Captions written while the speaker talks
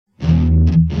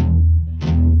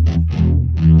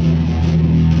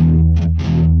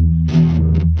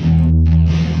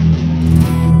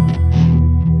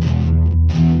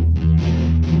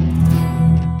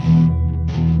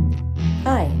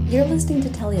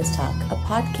Is Talk, a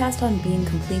podcast on being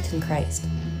complete in Christ,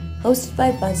 hosted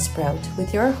by Buzzsprout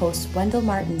with your hosts Wendell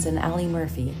Martins and Ali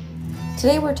Murphy.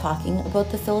 Today we're talking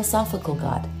about the philosophical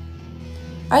God.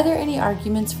 Are there any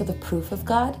arguments for the proof of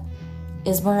God?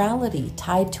 Is morality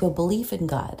tied to a belief in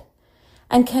God?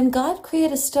 And can God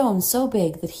create a stone so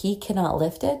big that he cannot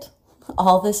lift it?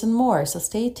 All this and more, so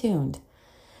stay tuned.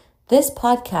 This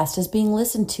podcast is being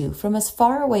listened to from as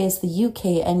far away as the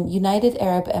UK and United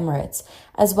Arab Emirates,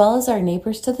 as well as our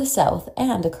neighbours to the south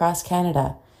and across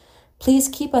Canada. Please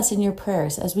keep us in your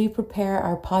prayers as we prepare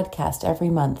our podcast every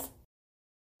month.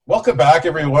 Welcome back,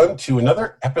 everyone, to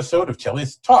another episode of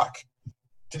Telly's Talk.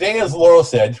 Today, as Laurel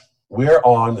said, we're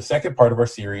on the second part of our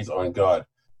series on God.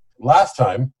 Last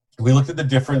time, we looked at the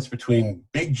difference between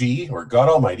Big G, or God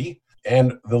Almighty,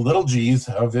 and the little G's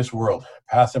of this world,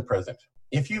 past and present.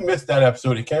 If you missed that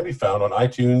episode, it can be found on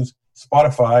iTunes,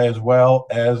 Spotify, as well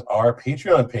as our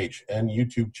Patreon page and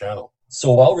YouTube channel.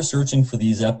 So while researching for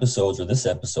these episodes, or this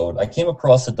episode, I came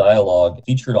across a dialogue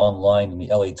featured online in the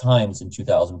LA Times in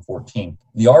 2014.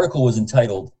 The article was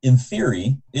entitled, "In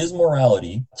Theory, Is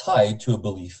Morality Tied to a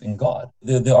Belief in God?"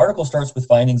 The article starts with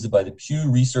findings by the Pew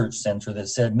Research Center that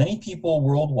said many people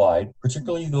worldwide,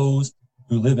 particularly those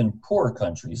who live in poorer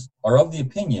countries, are of the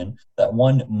opinion that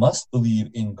one must believe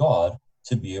in God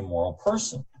to be a moral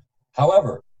person.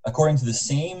 However, according to the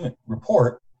same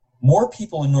report, more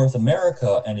people in North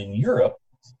America and in Europe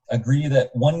agree that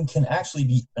one can actually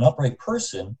be an upright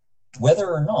person whether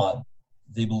or not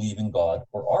they believe in God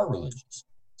or are religious.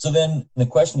 So then the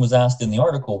question was asked in the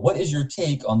article, what is your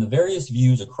take on the various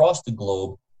views across the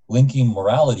globe linking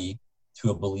morality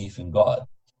to a belief in God?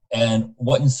 And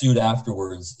what ensued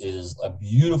afterwards is a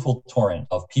beautiful torrent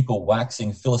of people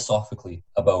waxing philosophically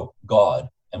about God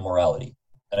and morality.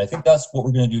 And I think that's what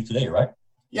we're going to do today, right?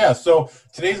 Yeah, so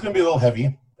today's going to be a little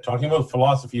heavy. Talking about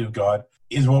philosophy of God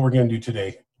is what we're going to do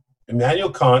today.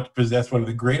 Immanuel Kant possessed one of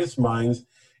the greatest minds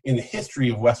in the history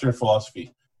of Western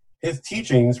philosophy. His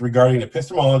teachings regarding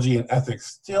epistemology and ethics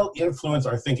still influence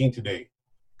our thinking today.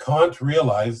 Kant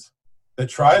realized that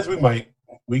try as we might,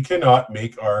 we cannot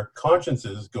make our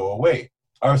consciences go away.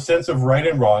 Our sense of right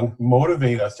and wrong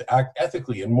motivate us to act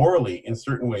ethically and morally in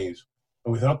certain ways.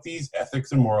 And without these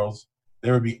ethics and morals,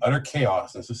 there would be utter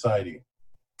chaos in society.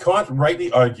 Kant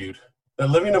rightly argued that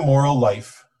living a moral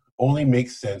life only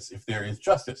makes sense if there is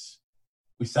justice.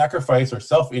 We sacrifice our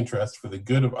self-interest for the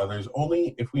good of others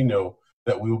only if we know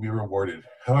that we will be rewarded.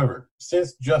 However,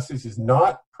 since justice is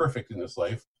not perfect in this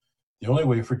life, the only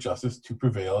way for justice to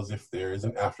prevail is if there is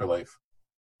an afterlife.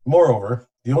 Moreover,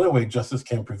 the only way justice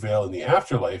can prevail in the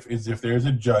afterlife is if there is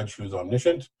a judge who is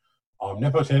omniscient,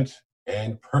 omnipotent,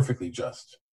 and perfectly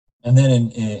just. And then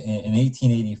in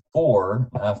 1884,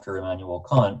 after Immanuel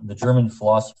Kant, the German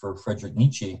philosopher Friedrich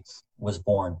Nietzsche was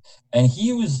born. And he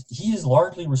is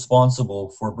largely responsible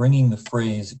for bringing the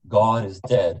phrase "God is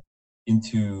dead"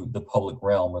 into the public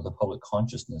realm or the public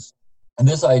consciousness. And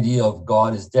this idea of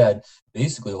God is dead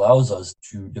basically allows us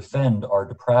to defend our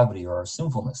depravity or our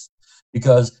sinfulness.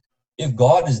 Because if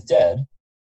God is dead,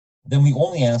 then we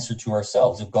only answer to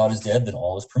ourselves. If God is dead, then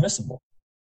all is permissible.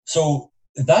 So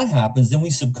if that happens, then we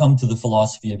succumb to the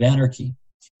philosophy of anarchy,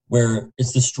 where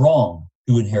it's the strong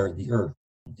who inherit the earth.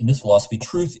 In this philosophy,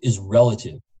 truth is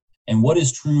relative. And what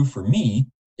is true for me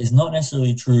is not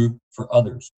necessarily true for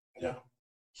others. Yeah.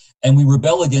 And we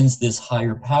rebel against this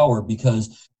higher power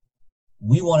because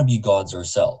we want to be gods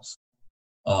ourselves.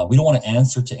 We don't want to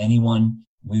answer to anyone.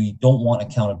 We don't want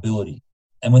accountability.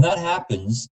 And when that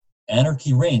happens,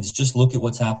 anarchy reigns. Just look at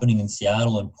what's happening in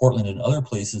Seattle and Portland and other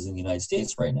places in the United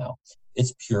States right now.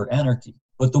 It's pure anarchy.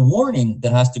 But the warning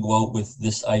that has to go out with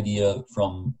this idea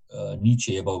from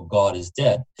Nietzsche about God is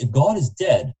dead. If God is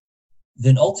dead,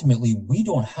 then ultimately we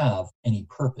don't have any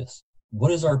purpose.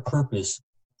 What is our purpose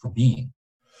for being?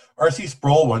 R.C.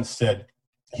 Sproul once said,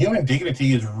 "Human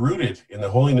dignity is rooted in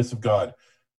the holiness of God.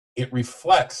 It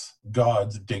reflects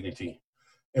God's dignity."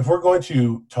 If we're going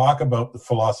to talk about the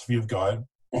philosophy of God,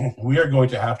 we are going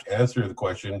to have to answer the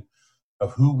question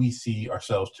of who we see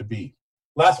ourselves to be.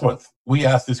 Last month, we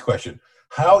asked this question: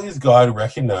 how is God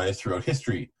recognized throughout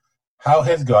history? How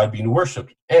has God been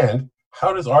worshipped? And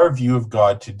how does our view of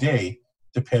God today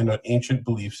depend on ancient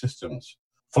belief systems?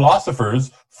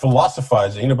 Philosophers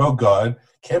philosophizing about God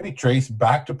can be traced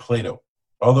back to Plato.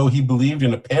 Although he believed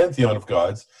in a pantheon of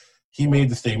gods, he made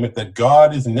the statement that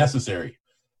God is necessary.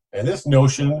 And this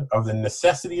notion of the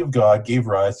necessity of God gave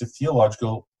rise to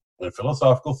theological and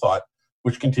philosophical thought,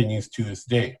 which continues to this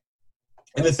day.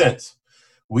 In a sense,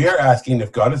 we are asking,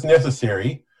 if God is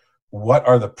necessary, what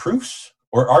are the proofs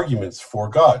or arguments for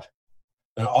God?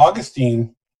 Now,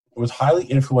 Augustine was highly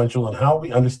influential in how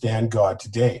we understand God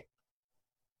today.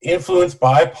 Influenced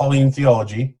by Pauline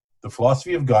theology, the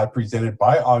philosophy of God presented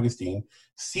by Augustine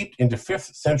seeped into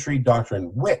 5th century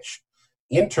doctrine, which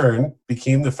in turn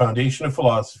became the foundation of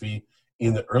philosophy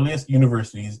in the earliest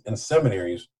universities and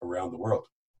seminaries around the world.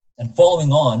 And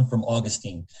following on from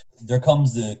Augustine, there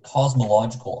comes the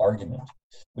cosmological argument,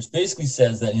 which basically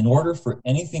says that in order for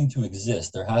anything to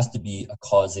exist, there has to be a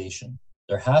causation.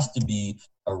 There has to be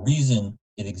a reason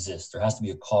it exists. There has to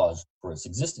be a cause for its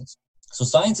existence. So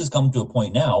science has come to a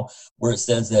point now where it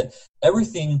says that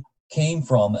everything came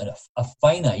from a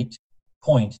finite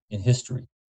point in history,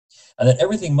 and that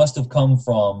everything must have come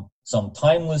from some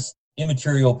timeless,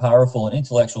 immaterial, powerful, and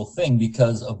intellectual thing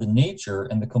because of the nature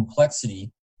and the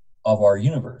complexity of our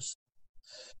universe.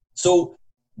 So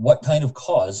what kind of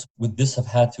cause would this have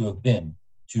had to have been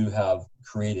to have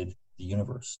created the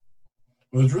universe?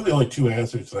 Well, there's really only two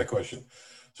answers to that question.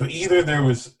 So either there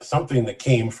was something that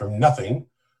came from nothing,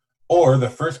 or the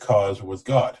first cause was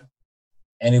God.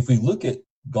 And if we look at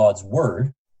God's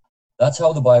word, that's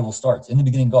how the Bible starts. In the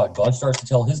beginning, God. God starts to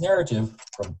tell his narrative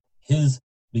from his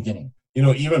beginning. You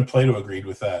know, even Plato agreed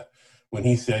with that when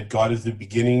he said God is the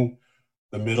beginning,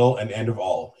 the middle, and end of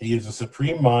all. He is the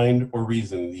supreme mind or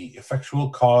reason, the effectual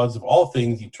cause of all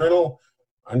things, eternal,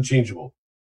 unchangeable.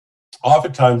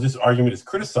 Oftentimes, this argument is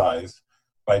criticized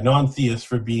by non-theists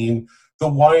for being the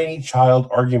whiny child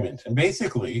argument. And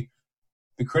basically,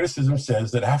 the criticism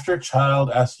says that after a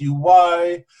child asks you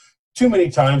why, too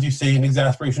many times you say in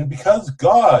exasperation, because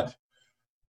God.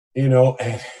 You know,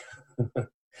 and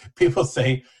people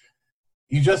say,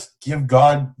 you just give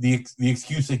God the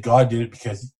excuse that God did it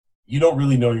because you don't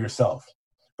really know yourself.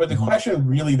 But the question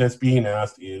really that's being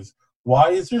asked is, why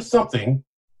is there something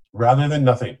rather than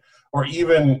nothing? Or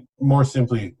even more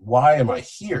simply, why am I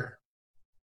here?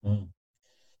 And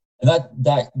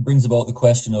that brings about the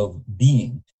question of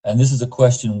being. And this is a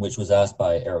question which was asked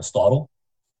by Aristotle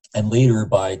and later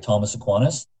by Thomas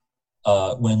Aquinas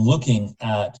when looking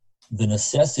at the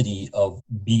necessity of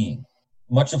being.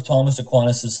 Much of Thomas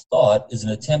Aquinas' thought is an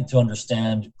attempt to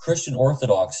understand Christian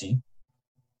orthodoxy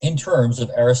in terms of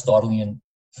Aristotelian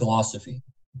philosophy.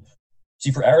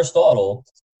 See, for Aristotle,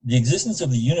 the existence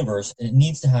of the universe, it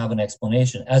needs to have an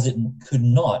explanation, as it could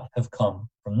not have come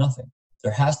from nothing.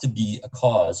 There has to be a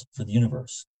cause for the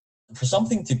universe. For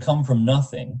something to come from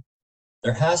nothing,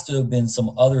 there has to have been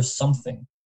some other something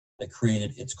that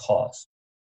created its cause.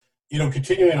 You know,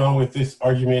 continuing on with this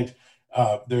argument,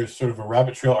 there's sort of a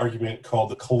rabbit trail argument called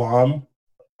the Kalam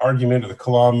argument, or the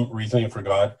Kalam reasoning for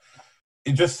God.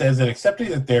 It just says that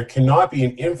accepting that there cannot be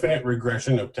an infinite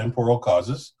regression of temporal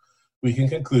causes, we can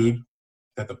conclude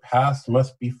that the past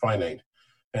must be finite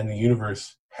and the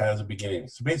universe has a beginning.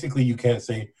 So basically, you can't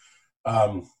say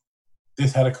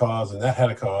this had a cause and that had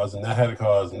a cause and that had a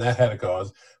cause and that had a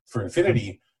cause for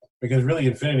infinity, because really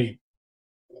infinity,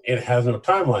 it has no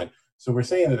timeline. So we're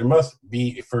saying that there must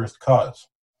be a first cause.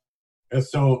 And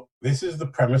so this is the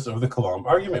premise of the Kalam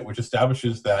argument, which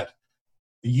establishes that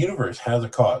the universe has a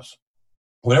cause.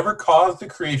 Whatever caused the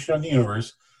creation of the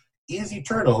universe is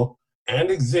eternal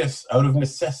and exists out of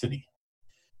necessity.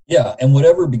 Yeah, and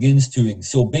whatever begins to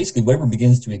exist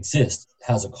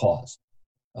has a cause.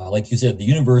 Like you said, the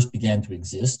universe began to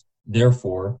exist,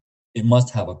 therefore it must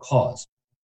have a cause.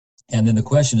 And then the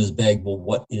question is begged, well,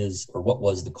 what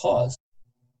was the cause?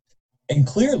 And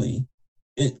clearly,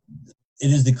 it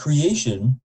is the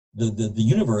creation, the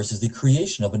universe is the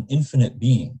creation of an infinite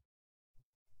being.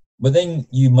 But then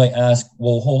you might ask,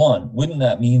 well, hold on, wouldn't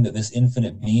that mean that this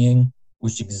infinite being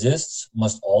which exists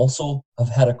must also have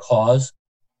had a cause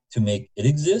to make it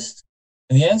exist?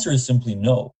 And the answer is simply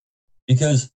no,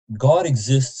 because God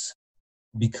exists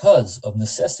because of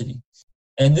necessity.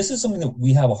 And this is something that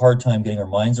we have a hard time getting our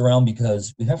minds around,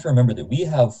 because we have to remember that we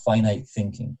have finite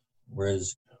thinking,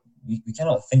 whereas we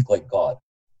cannot think like God.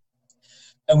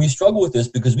 And we struggle with this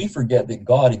because we forget that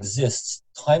God exists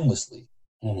timelessly.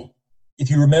 Mm-hmm. If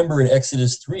you remember in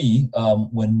Exodus 3,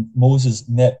 when Moses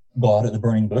met God at the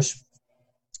burning bush,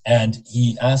 and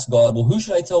he asked God, well, who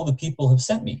should I tell the people have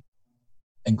sent me?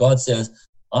 And God says,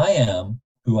 I am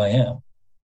who I am.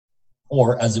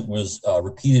 Or as it was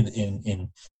repeated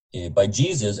by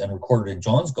Jesus and recorded in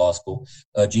John's gospel,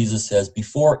 Jesus says,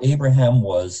 before Abraham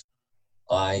was,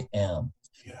 I am.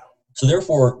 Yeah. So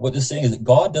therefore, what this is saying is that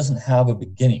God doesn't have a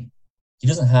beginning. He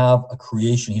doesn't have a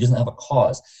creation. He doesn't have a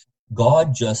cause.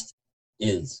 God just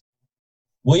is.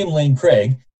 William Lane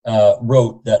Craig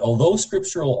wrote that although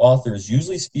scriptural authors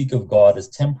usually speak of God as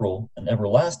temporal and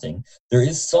everlasting, there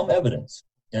is some evidence,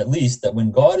 at least, that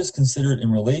when God is considered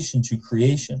in relation to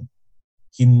creation,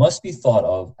 he must be thought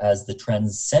of as the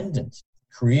transcendent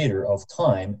creator of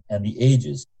time and the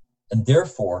ages, and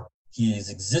therefore he is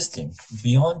existing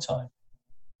beyond time.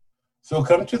 So we'll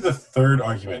come to the third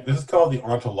argument. This is called the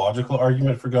ontological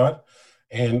argument for God.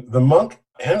 And the monk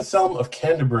Anselm of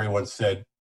Canterbury once said,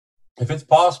 if it's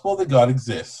possible that God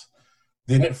exists,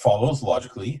 then it follows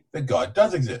logically that God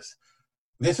does exist.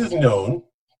 This is known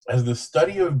as the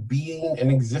study of being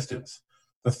and existence.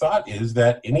 The thought is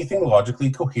that anything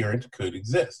logically coherent could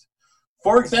exist.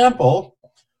 For example,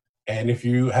 and if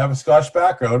you have a Scottish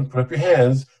background, put up your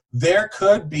hands, there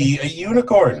could be a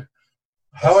unicorn.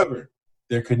 However,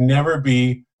 there could never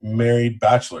be married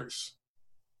bachelors.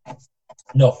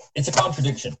 No, it's a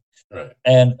contradiction. Right.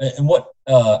 And what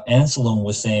Anselm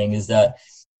was saying is that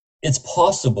it's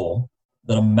possible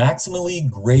that a maximally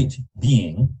great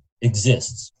being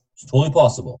exists. It's totally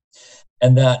possible.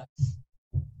 And that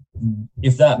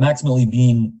if that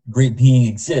maximally great being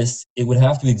exists, it would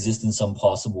have to exist in some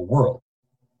possible world.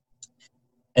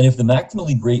 And if the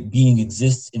maximally great being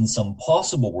exists in some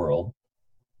possible world,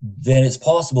 then it's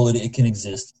possible that it can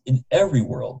exist in every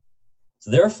world. So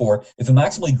therefore, if a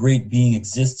maximally great being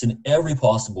exists in every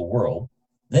possible world,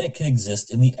 then it can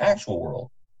exist in the actual world.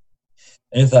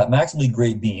 And if that maximally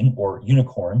great being, or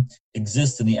unicorn,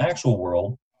 exists in the actual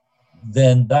world,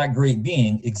 then that great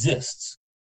being exists.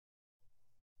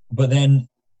 But then,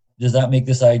 does that make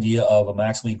this idea of a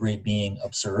maximally great being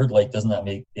absurd? Like, doesn't that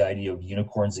make the idea of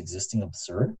unicorns existing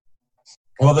absurd?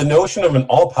 Well, the notion of an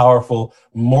all-powerful,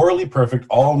 morally perfect,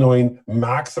 all-knowing,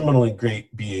 maximally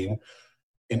great being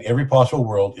in every possible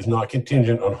world is not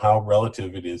contingent on how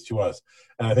relative it is to us.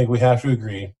 And I think we have to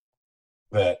agree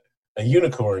that a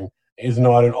unicorn is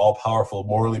not an all-powerful,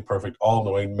 morally perfect,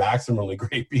 all-knowing, maximally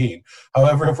great being.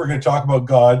 However, if we're going to talk about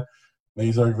God,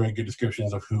 these are very good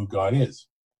descriptions of who God is.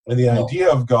 And the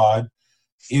idea of God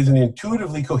is an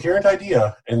intuitively coherent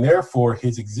idea, and therefore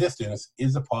his existence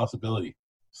is a possibility.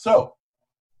 So,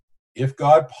 if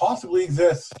God possibly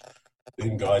exists,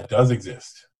 then God does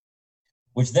exist.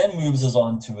 Which then moves us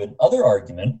on to another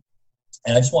argument.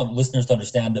 And I just want listeners to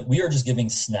understand that we are just giving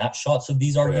snapshots of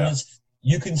these arguments.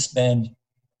 Yeah. You can spend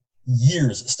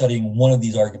years studying one of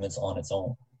these arguments on its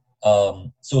own.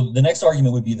 So the next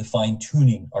argument would be the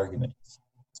fine-tuning argument.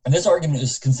 And this argument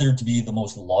is considered to be the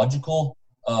most logical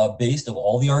based of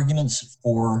all the arguments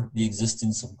for the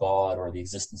existence of God or the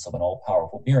existence of an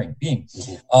all-powerful being.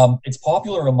 Mm-hmm. It's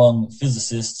popular among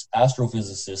physicists,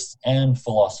 astrophysicists, and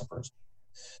philosophers.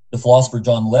 The philosopher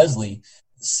John Leslie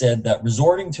said that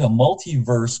resorting to a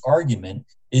multiverse argument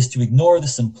is to ignore the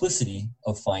simplicity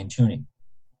of fine-tuning.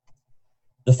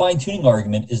 The fine-tuning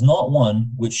argument is not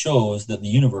one which shows that the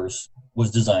universe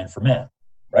was designed for man,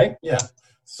 right? Yeah.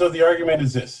 So the argument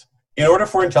is this. In order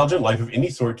for intelligent life of any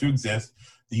sort to exist,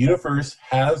 the universe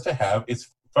has to have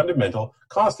its fundamental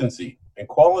constancy and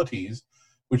qualities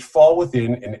which fall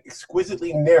within an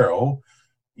exquisitely narrow,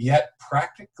 yet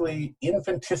practically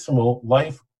infinitesimal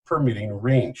life-permitting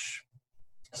range.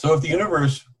 So if the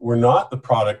universe were not the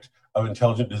product of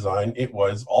intelligent design, it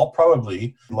was all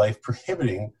probably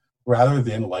life-prohibiting rather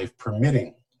than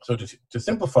life-permitting. So to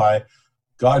simplify,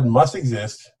 God must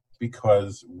exist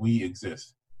because we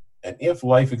exist. And if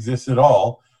life exists at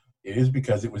all, it is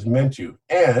because it was meant to.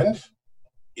 And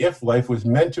if life was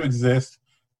meant to exist,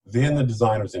 then the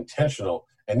design was intentional.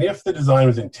 And if the design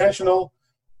was intentional,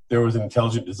 there was an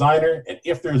intelligent designer. And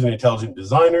if there's an intelligent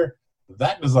designer,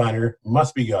 that designer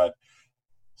must be God.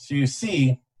 So you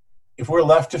see, if we're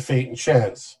left to fate and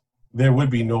chance, there would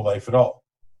be no life at all.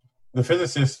 The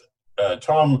physicist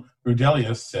Tom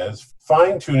Rudelius says,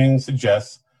 fine-tuning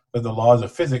suggests that the laws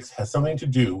of physics has something to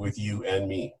do with you and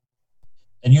me.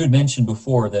 And you had mentioned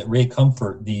before that Ray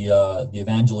Comfort, the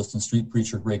evangelist and street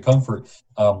preacher Ray Comfort,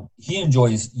 he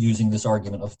enjoys using this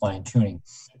argument of fine-tuning.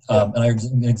 And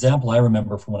an example I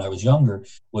remember from when I was younger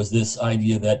was this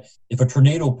idea that if a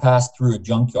tornado passed through a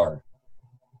junkyard,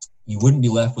 you wouldn't be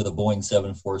left with a Boeing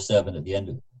 747 at the end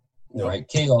of it. No. Right?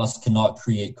 Chaos cannot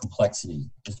create complexity.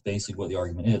 Is basically what the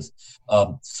argument is.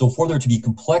 So for there to be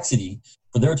complexity,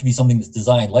 for there to be something that's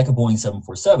designed like a Boeing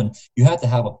 747, you have to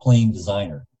have a plain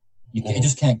designer. It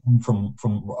just can't come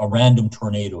from a random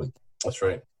tornado. That's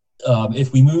right.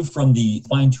 If we move from the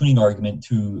fine-tuning argument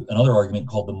to another argument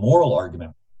called the moral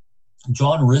argument,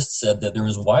 John Rist said that there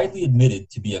is widely admitted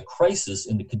to be a crisis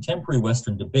in the contemporary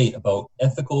Western debate about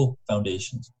ethical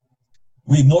foundations.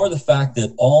 We ignore the fact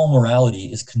that all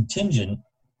morality is contingent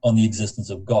on the existence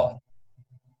of God.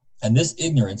 And this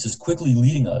ignorance is quickly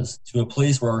leading us to a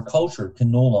place where our culture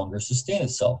can no longer sustain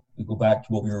itself. We go back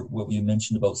to what we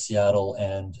mentioned about Seattle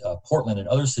and Portland and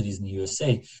other cities in the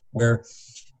USA, where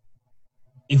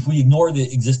if we ignore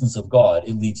the existence of God,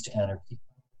 it leads to anarchy.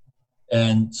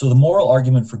 And so the moral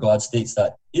argument for God states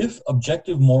that if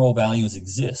objective moral values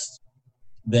exist,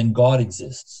 then God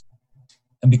exists.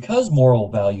 And because moral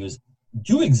values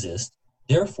do exist,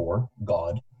 therefore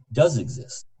God does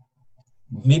exist.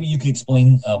 Maybe you can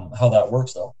explain how that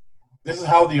works, though. This is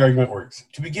how the argument works.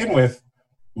 To begin with,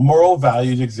 moral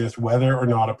values exist whether or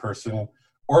not a person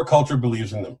or a culture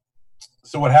believes in them.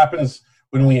 So what happens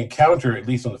when we encounter, at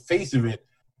least on the face of it,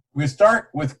 we start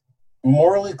with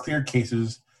morally clear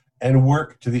cases and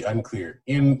work to the unclear.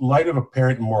 In light of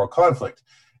apparent moral conflict,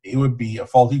 it would be a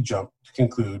faulty jump to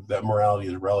conclude that morality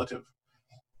is relative.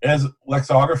 As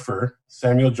lexicographer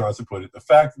Samuel Johnson put it, the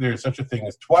fact that there is such a thing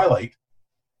as twilight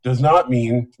does not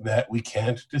mean that we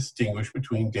can't distinguish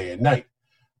between day and night.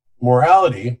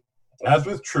 Morality, as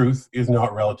with truth, is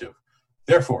not relative.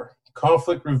 Therefore,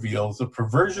 conflict reveals a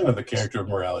perversion of the character of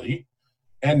morality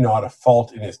and not a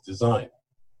fault in its design.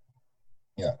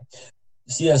 Yeah.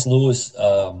 C.S. Lewis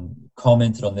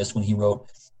commented on this when he wrote,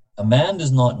 a man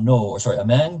does not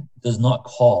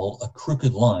call a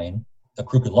crooked line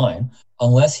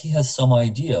unless he has some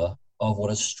idea of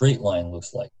what a straight line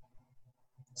looks like.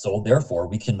 So therefore,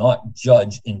 we cannot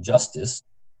judge injustice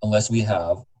unless we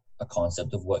have a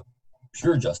concept of what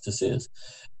pure justice is.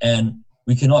 And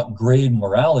we cannot grade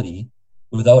morality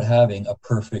without having a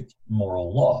perfect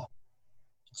moral law.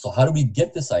 So how do we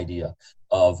get this idea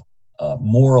of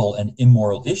moral and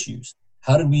immoral issues?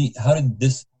 How did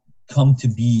this come to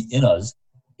be in us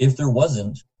if there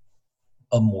wasn't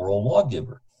a moral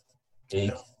lawgiver,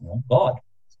 God?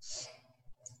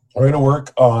 We're going to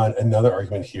work on another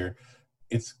argument here.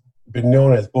 It's been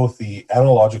known as both the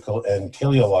analogical and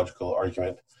teleological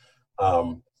argument.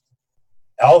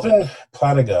 Alvin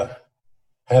Plantinga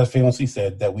has famously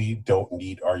said that we don't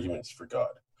need arguments for God.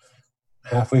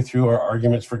 Halfway through our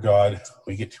arguments for God,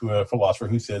 we get to a philosopher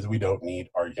who says we don't need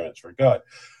arguments for God.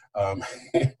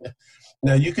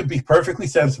 Now, you could be perfectly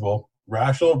sensible,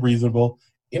 rational, reasonable,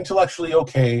 intellectually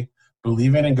okay,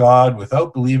 believing in God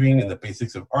without believing in the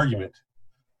basics of argument.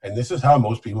 And this is how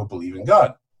most people believe in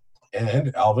God.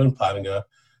 And Alvin Plantinga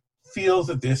feels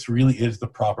that this really is the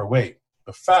proper way.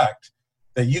 The fact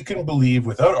that you can believe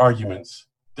without arguments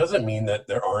doesn't mean that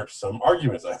there aren't some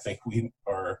arguments. I think we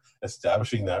are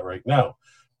establishing that right now.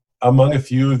 Among a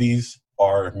few of these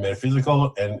are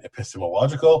metaphysical and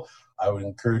epistemological. I would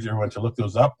encourage everyone to look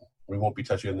those up. We won't be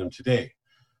touching on them today.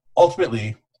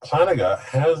 Ultimately, Plantinga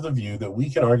has the view that we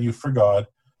can argue for God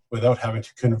without having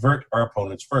to convert our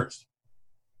opponents first.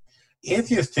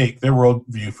 Atheists take their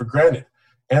worldview for granted,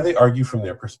 and they argue from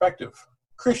their perspective.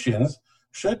 Christians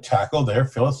should tackle their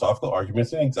philosophical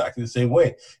arguments in exactly the same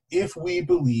way. If we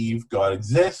believe God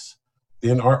exists,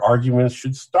 then our arguments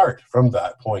should start from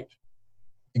that point.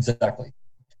 Exactly.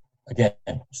 Again,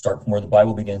 start from where the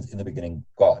Bible begins, in the beginning,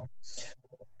 God.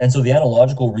 And so the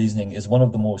analogical reasoning is one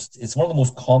of the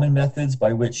most common methods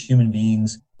by which human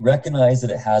beings recognize that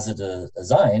it has a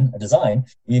design.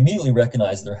 We immediately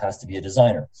recognize there has to be a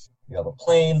designer. You have a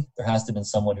plane, there has to have been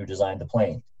someone who designed the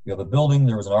plane. You have a building,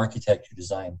 there was an architect who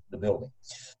designed the building.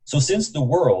 So since the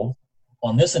world,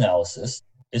 on this analysis,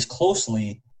 is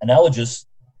closely analogous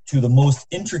to the most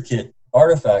intricate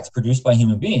artifacts produced by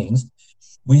human beings,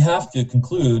 we have to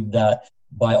conclude that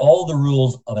by all the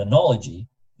rules of analogy,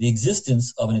 the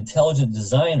existence of an intelligent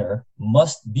designer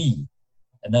must be,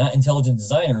 and that intelligent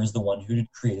designer is the one who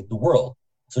created the world.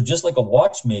 So just like a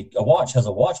watch has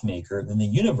a watchmaker, then the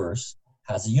universe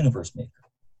has a universe maker.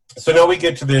 So now we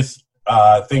get to this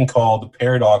thing called the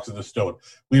paradox of the stone.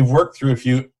 We've worked through a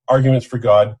few arguments for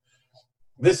God.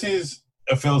 This is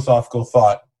a philosophical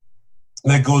thought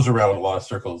that goes around a lot of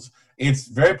circles. It's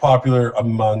very popular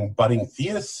among budding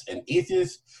theists and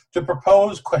atheists to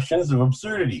propose questions of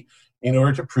absurdity in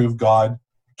order to prove God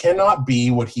cannot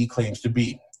be what he claims to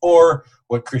be, or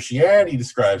what Christianity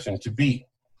describes him to be.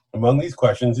 Among these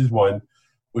questions is one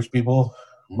which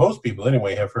most people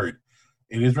anyway, have heard.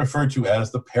 It is referred to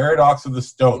as the paradox of the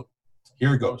stone.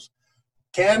 Here it goes.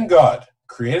 Can God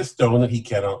create a stone that he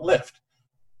cannot lift?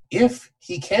 If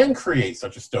he can create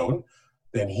such a stone,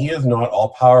 then he is not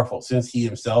all-powerful, since he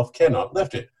himself cannot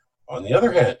lift it. On the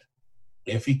other hand,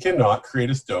 if he cannot create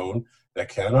a stone that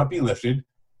cannot be lifted,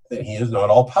 then he is not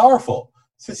all-powerful,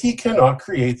 since he cannot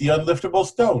create the unliftable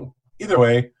stone. Either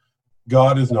way,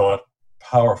 God is not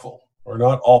powerful, or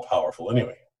not all-powerful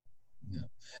anyway. Yeah.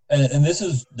 And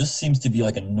this seems to be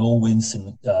like a no-win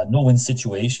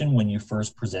situation when you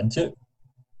first present it.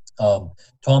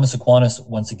 Thomas Aquinas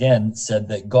once again said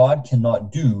that God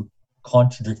cannot do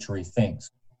contradictory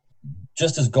things.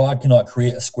 Just as God cannot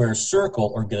create a square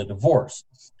circle or get a divorce,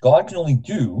 God can only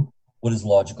do what is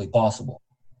logically possible.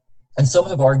 And some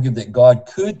have argued that God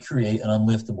could create an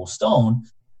unliftable stone,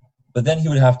 but then he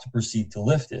would have to proceed to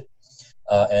lift it.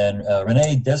 and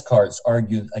Rene Descartes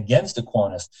argued against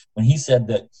Aquinas when he said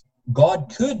that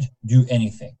God could do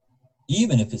anything,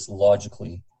 even if it's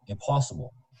logically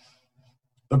impossible.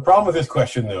 The problem with this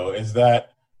question, though, is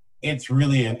that it's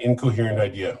really an incoherent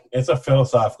idea. It's a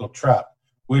philosophical trap,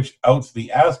 which outs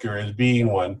the asker as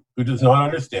being one who does not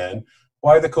understand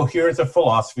why the coherence of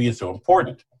philosophy is so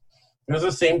important. It is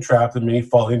the same trap that many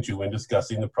fall into when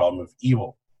discussing the problem of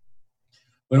evil.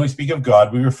 When we speak of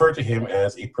God, we refer to him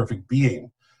as a perfect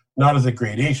being, not as a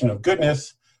gradation of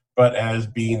goodness, but as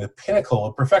being the pinnacle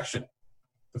of perfection.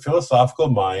 The philosophical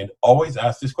mind always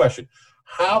asks this question: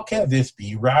 how can this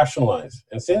be rationalized?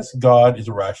 And since God is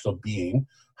a rational being,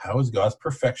 how is God's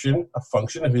perfection a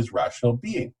function of his rational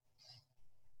being?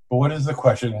 But what is the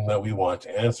question that we want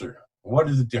to answer? What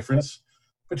is the difference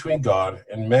between God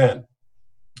and man?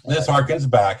 This harkens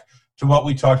back to what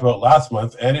we talked about last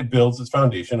month, and it builds its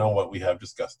foundation on what we have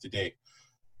discussed today.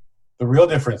 The real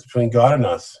difference between God and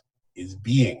us is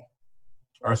being.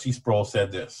 R.C. Sproul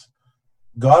said this: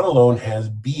 God alone has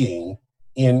being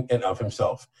in and of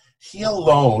himself. He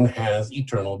alone has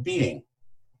eternal being.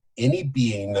 Any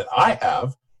being that I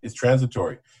have is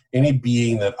transitory. Any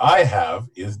being that I have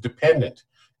is dependent.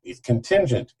 It's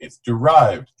contingent. It's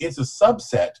derived. It's a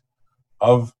subset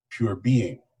of pure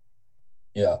being.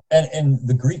 Yeah, and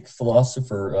the Greek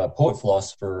philosopher,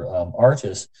 poet-philosopher,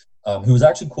 artist, who was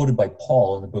actually quoted by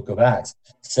Paul in the book of Acts,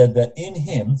 said that in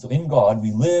him, so in God,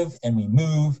 we live and we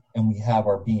move and we have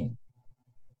our being.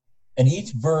 And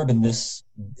each verb in this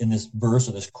verse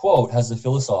or this quote has a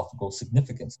philosophical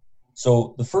significance.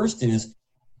 So the first is,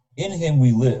 in him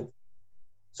we live.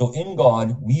 So in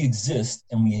God, we exist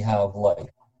and we have life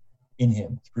in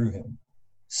him, through him.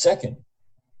 Second,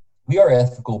 we are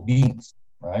ethical beings,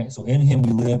 right? So in him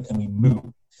we live and we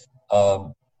move.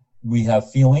 We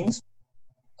have feelings,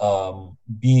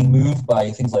 being moved by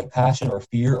things like passion or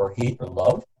fear or hate or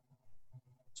love.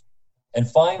 And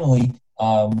finally,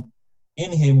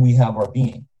 in him we have our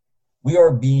being. We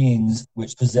are beings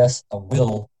which possess a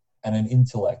will and an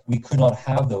intellect. We could not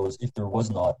have those if there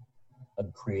was not a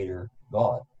creator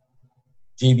God.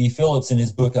 J.B. Phillips, in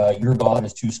his book, Your God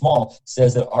is Too Small,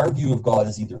 says that our view of God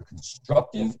is either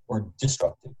constructive or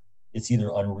destructive. It's either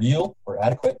unreal or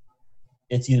adequate.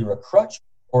 It's either a crutch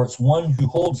or it's one who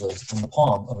holds us in the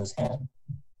palm of his hand.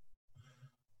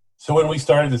 So when we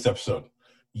started this episode,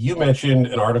 you mentioned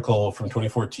an article from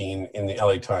 2014 in the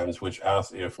LA Times which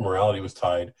asked if morality was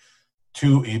tied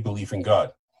to a belief in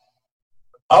God.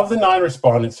 Of the 9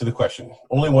 respondents to the question,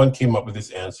 only one came up with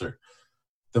this answer: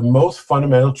 the most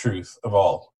fundamental truth of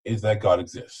all is that God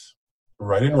exists.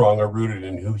 Right and wrong are rooted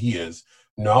in who he is,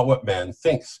 not what man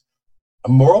thinks. A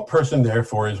moral person,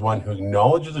 therefore, is one who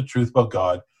acknowledges the truth about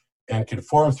God and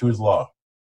conforms to his law.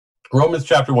 Romans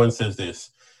chapter 1 says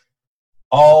this: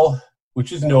 all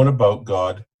which is known about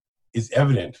God is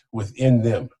evident within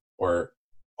them, or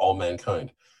all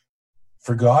mankind.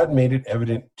 For God made it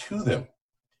evident to them.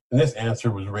 And this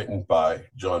answer was written by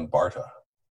John Barta.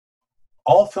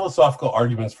 All philosophical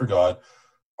arguments for God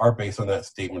are based on that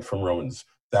statement from Romans.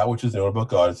 That which is known about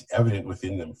God is evident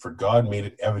within them, for God made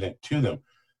it evident to them.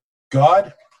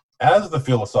 God, as the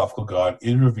philosophical God,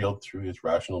 is revealed through his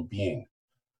rational being,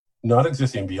 not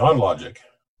existing beyond logic,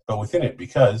 but within it,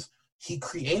 because he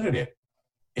created it.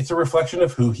 It's a reflection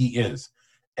of who he is.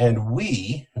 And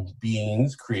we,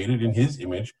 beings created in his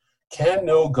image, can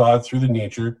know God through the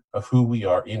nature of who we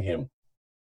are in him.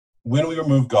 When we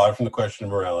remove God from the question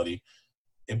of morality,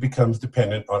 it becomes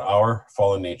dependent on our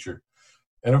fallen nature.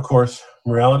 And of course,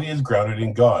 morality is grounded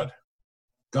in God.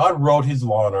 God wrote his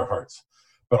law in our hearts.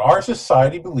 But our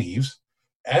society believes,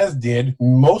 as did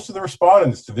most of the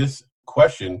respondents to this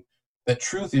question, that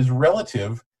truth is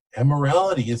relative and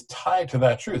morality is tied to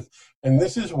that truth. And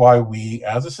this is why we,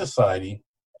 as a society,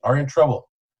 are in trouble.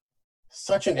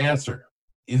 Such an answer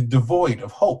is devoid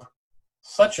of hope.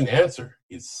 Such an answer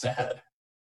is sad.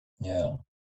 Yeah.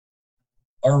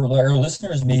 Our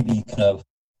listeners may be kind of,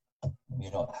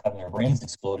 having their brains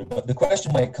exploded, but the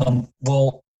question might come,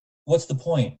 well, what's the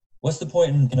point? What's the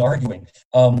point in arguing?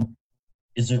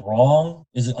 Is it wrong?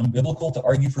 Is it unbiblical to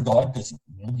argue for God because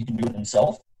he can do it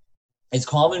himself? It's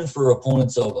common for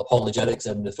opponents of apologetics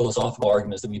and the philosophical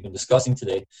arguments that we've been discussing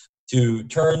today to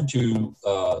turn to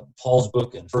Paul's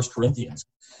book in 1 Corinthians,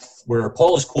 where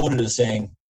Paul is quoted as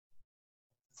saying,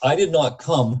 I did not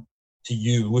come to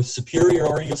you with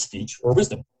superiority of speech or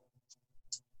wisdom.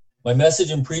 My message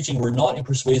and preaching were not in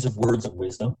persuasive words of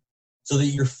wisdom, so that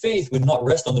your faith would not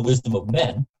rest on the wisdom of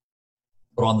men,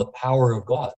 but on the power of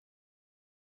God.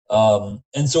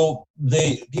 And so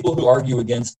people who argue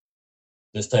against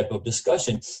this type of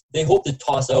discussion, they hope to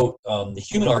toss out the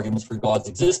human arguments for God's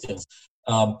existence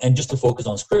and just to focus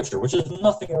on Scripture, which is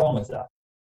nothing wrong with that.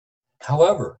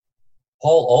 However,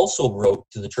 Paul also wrote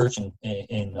to the church in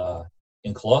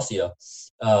Colossia,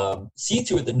 see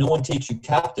to it that no one takes you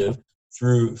captive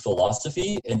through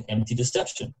philosophy and empty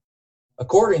deception,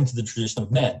 according to the tradition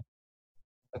of men,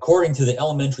 according to the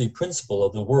elementary principle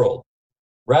of the world,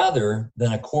 rather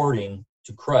than according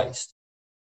to Christ.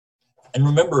 And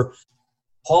remember,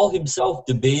 Paul himself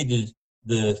debated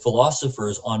the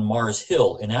philosophers on Mars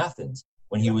Hill in Athens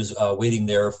when he was waiting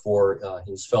there for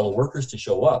his fellow workers to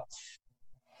show up.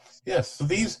 Yes, so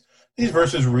these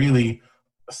verses really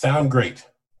sound great,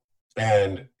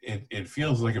 and it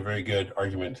feels like a very good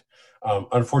argument.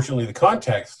 Unfortunately, the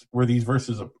context where these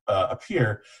verses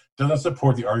appear doesn't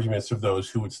support the arguments of those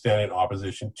who would stand in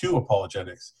opposition to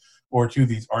apologetics or to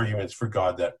these arguments for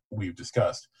God that we've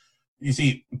discussed. You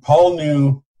see, Paul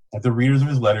knew that the readers of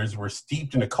his letters were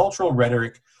steeped in a cultural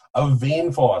rhetoric of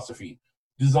vain philosophy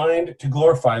designed to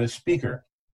glorify the speaker.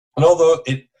 And although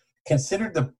it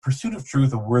considered the pursuit of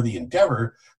truth a worthy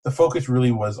endeavor, the focus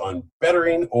really was on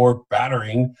bettering or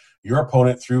battering your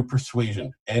opponent through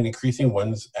persuasion and increasing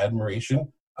one's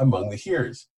admiration among the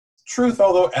hearers. Truth,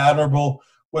 although admirable,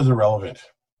 was irrelevant.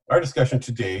 Our discussion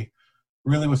today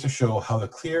really was to show how the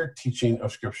clear teaching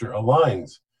of Scripture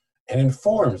aligns and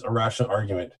informs a rational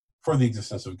argument for the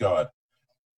existence of God.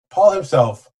 Paul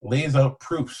himself lays out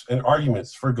proofs and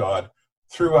arguments for God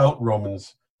throughout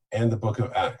Romans and the book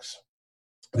of Acts.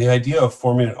 The idea of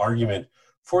forming an argument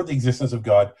for the existence of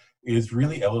God is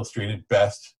really illustrated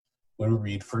best when we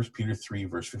read 1 Peter 3,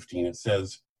 verse 15. It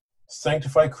says,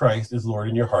 sanctify Christ as Lord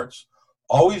in your hearts,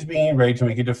 always being ready to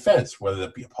make a defense, whether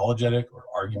that be apologetic or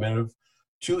argumentative,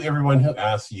 to everyone who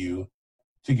asks you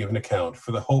to give an account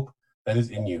for the hope that is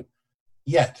in you,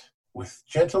 yet with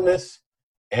gentleness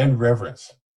and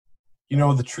reverence. You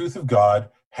know, the truth of God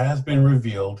has been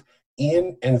revealed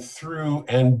in and through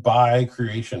and by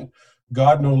creation.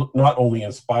 God not only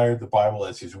inspired the Bible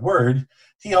as his word,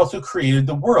 he also created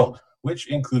the world,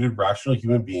 which included rational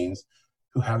human beings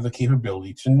who have the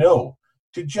capability to know,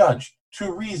 to judge,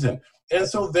 to reason, and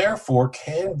so therefore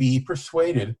can be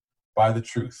persuaded by the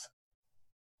truth.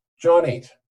 John 8,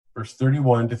 verse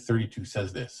 31 to 32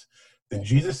 says this, then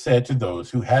Jesus said to those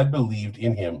who had believed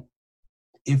in him,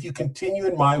 if you continue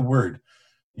in my word,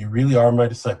 you really are my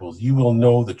disciples. You will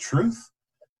know the truth,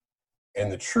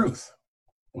 and the truth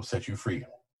will set you free.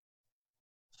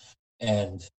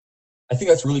 And I think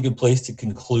that's a really good place to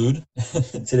conclude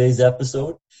today's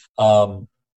episode.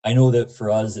 I know that for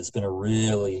us, it's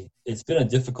been a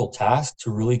difficult task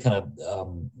to really kind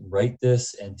of write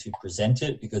this and to present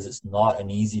it because it's not an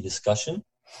easy discussion.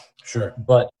 Sure.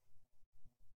 But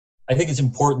I think it's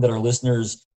important that our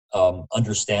listeners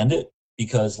understand it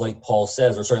because like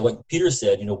Peter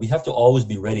said, you know, we have to always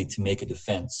be ready to make a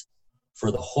defense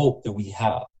for the hope that we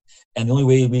have. And the only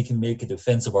way we can make a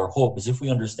defense of our hope is if we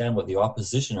understand what the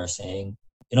opposition are saying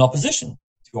in opposition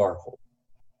to our hope.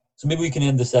 So maybe we can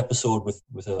end this episode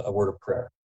with a word of prayer.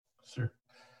 Sure.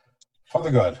 Father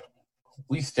God,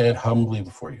 we stand humbly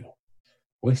before you.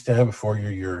 We stand before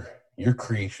your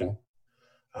creation,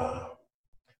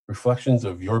 reflections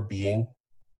of your being,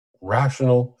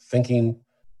 rational, thinking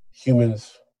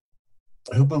humans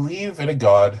who believe in a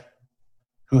God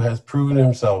who has proven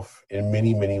himself in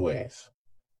many, many ways.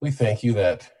 We thank you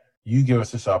that you give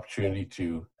us this opportunity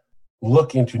to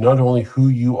look into not only who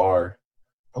you are,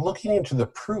 but looking into the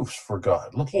proofs for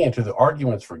God, looking into the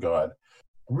arguments for God,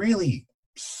 really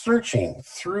searching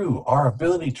through our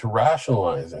ability to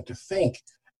rationalize and to think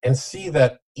and see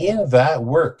that in that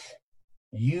work,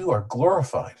 you are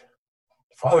glorified.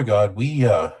 Father God, we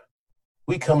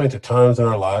come into times in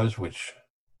our lives which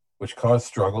cause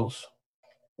struggles.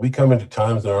 We come into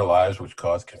times in our lives which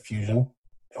cause confusion.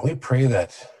 And we pray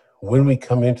that when we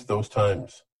come into those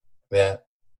times, that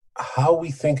how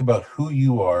we think about who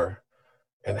you are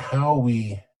and how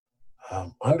we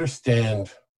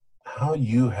understand how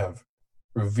you have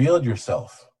revealed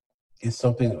yourself is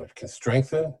something that can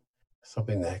strengthen,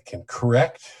 something that can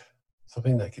correct,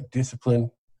 something that can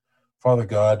discipline. Father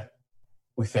God,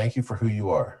 we thank you for who you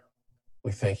are.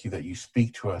 We thank you that you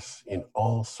speak to us in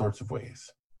all sorts of ways.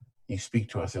 You speak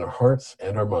to us in our hearts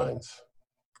and our minds.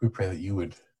 We pray that you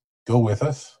would go with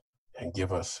us and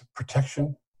give us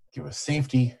protection, give us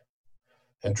safety,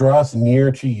 and draw us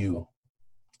near to you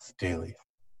daily.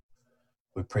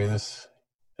 We pray this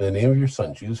in the name of your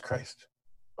Son, Jesus Christ.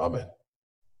 Amen.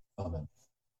 Amen.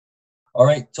 All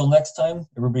right, till next time,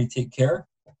 everybody take care,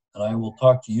 and I will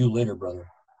talk to you later, brother.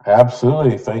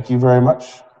 Absolutely. Thank you very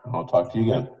much. I'll talk to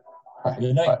you again. All right.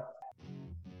 Good night. Bye.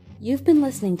 You've been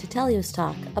listening to Telios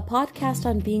Talk, a podcast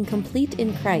on being complete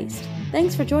in Christ.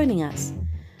 Thanks for joining us.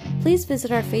 Please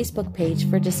visit our Facebook page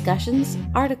for discussions,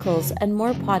 articles, and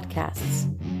more podcasts.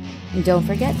 And don't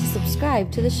forget to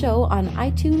subscribe to the show on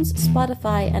iTunes,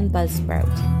 Spotify, and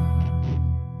Buzzsprout.